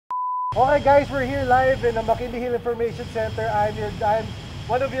Okay guys, we're here live in the McKinley Hill Information Center. I'm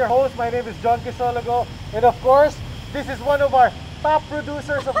one of your hosts. My name is John Kisologo. And of course, this is one of our top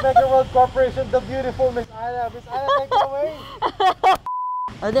producers of Mega World Corporation, the beautiful Miss Anna. Miss Anna, take it away.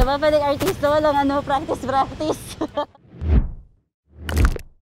 O diba, pwedeng artista walang practice.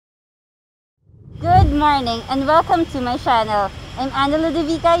 Good morning and welcome to my channel. I'm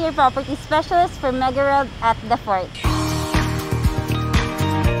Ludovica, your property specialist for Mega World at the Fort.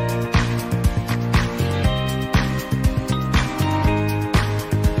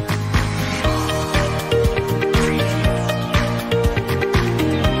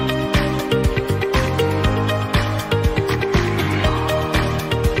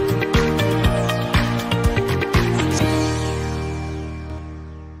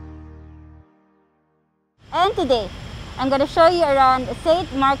 And today, I'm going to show you around St.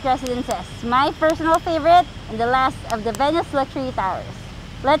 Mark Residences, my personal favorite and the last of the Venice luxury towers.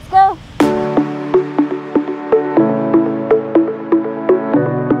 Let's go!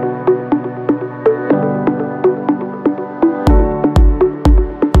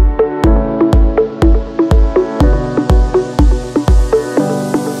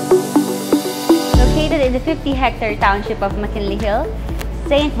 Located in the 50-hectare township of McKinley Hill,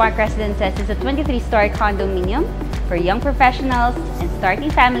 St. Mark Residences is a 23-story condominium for young professionals and starting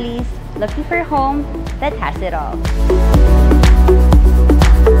families looking for a home that has it all.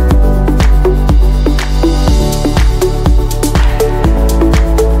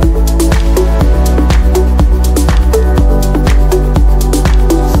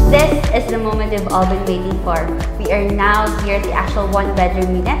 This is the moment we've all been waiting for. We are now here at the actual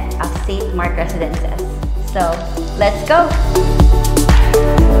one-bedroom unit of St. Mark Residences. So, let's go!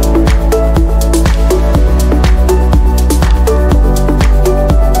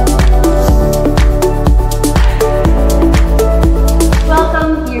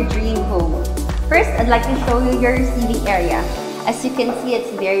 Welcome to your dream home. First, I'd like to show you your receiving area. As you can see,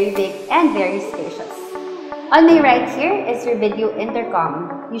 it's very big and very spacious. On my right here is your video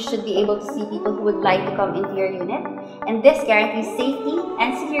intercom. You should be able to see people who would like to come into your unit, and this guarantees safety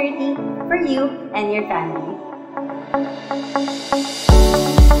and security for you and your family.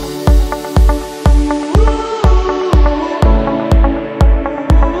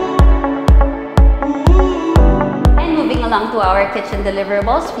 Along to our kitchen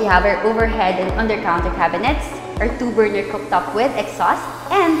deliverables, we have our overhead and under-counter cabinets, our 2-burner cooktop with exhaust,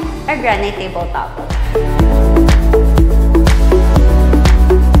 and our granite tabletop.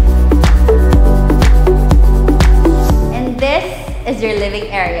 And this is your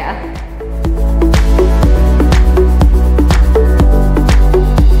living area.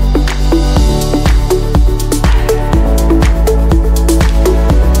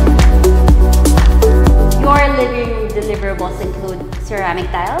 Your living room deliverables include ceramic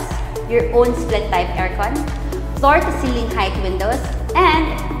tiles, your own split-type aircon, floor-to-ceiling height windows,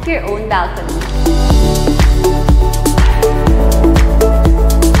 and your own balcony.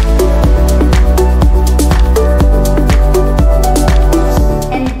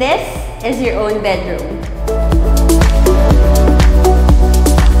 And this is your own bedroom.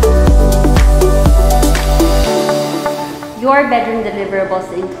 Your bedroom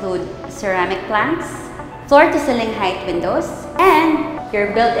deliverables include ceramic planks, floor-to-ceiling height windows, and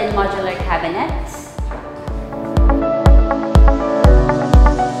your built-in modular cabinets.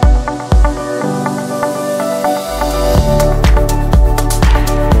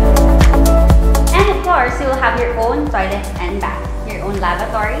 And of course, you will have your own toilet and bath, your own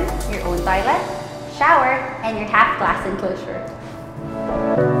lavatory, your own toilet, shower, and your half-glass enclosure.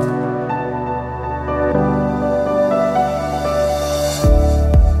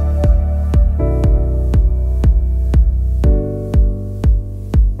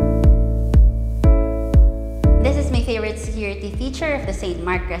 Security feature of the St.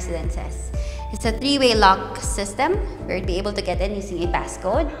 Mark Residences. It's a 3-way lock system where you'll be able to get in using a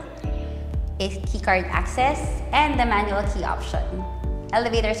passcode, a Keycard Access, and the manual key option.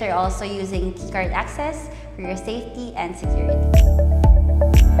 Elevators are also using Keycard Access for your safety and security.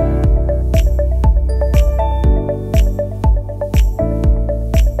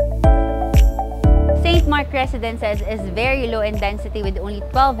 St. Mark Residences is very low in density with only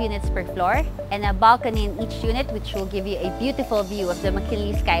 12 units per floor and a balcony in each unit, which will give you a beautiful view of the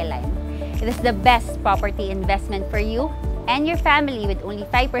McKinley skyline. It is the best property investment for you and your family with only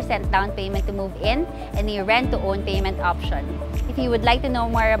 5% down payment to move in and a rent-to-own payment option. If you would like to know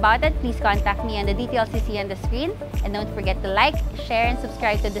more about it, please contact me on the details you see on the screen. And don't forget to like, share, and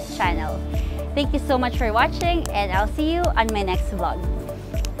subscribe to this channel. Thank you so much for watching, and I'll see you on my next vlog.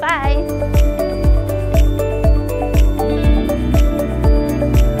 Bye!